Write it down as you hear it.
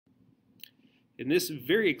In this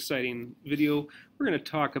very exciting video, we're going to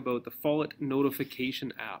talk about the Follett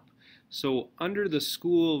Notification app. So under the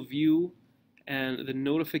school view and the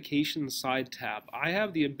notification side tab, I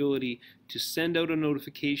have the ability to send out a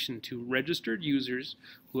notification to registered users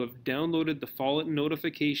who have downloaded the Follett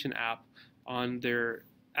Notification app on their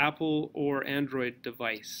Apple or Android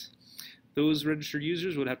device. Those registered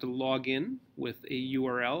users would have to log in with a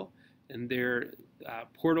URL and their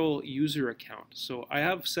Portal user account. So I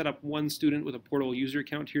have set up one student with a Portal user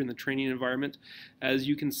account here in the training environment. As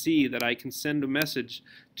you can see that I can send a message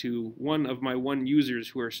to one of my users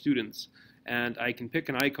who are students, and I can pick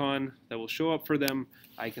an icon that will show up for them.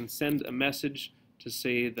 I can send a message to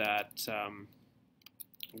say that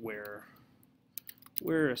wear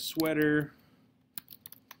a sweater,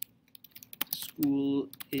 school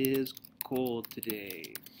is cold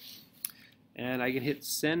today. And I can hit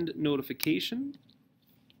send notification.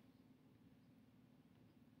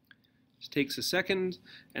 Just takes a second,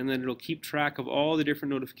 and then it'll keep track of all the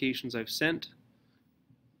different notifications I've sent,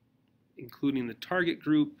 including the target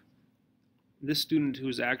group. This student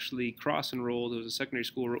who's actually cross-enrolled, who's a secondary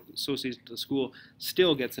school associated to the school,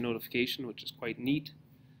 still gets a notification, which is quite neat.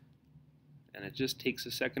 And it just takes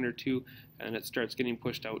a second or two, and it starts getting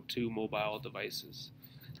pushed out to mobile devices.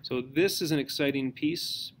 So this is an exciting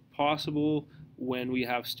piece, possible when we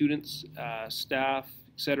have students, staff,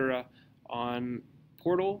 etc. on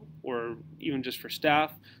Portal, or even just for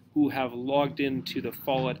staff who have logged into the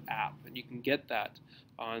Follett app. And you can get that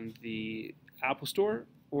on the Apple Store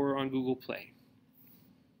or on Google Play.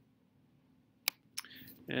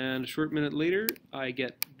 And a short minute later, I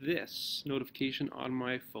get this notification on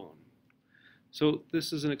my phone. So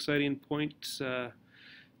this is an exciting point to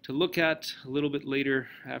look at a little bit later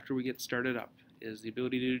after we get started up, is the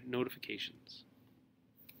ability to do notifications.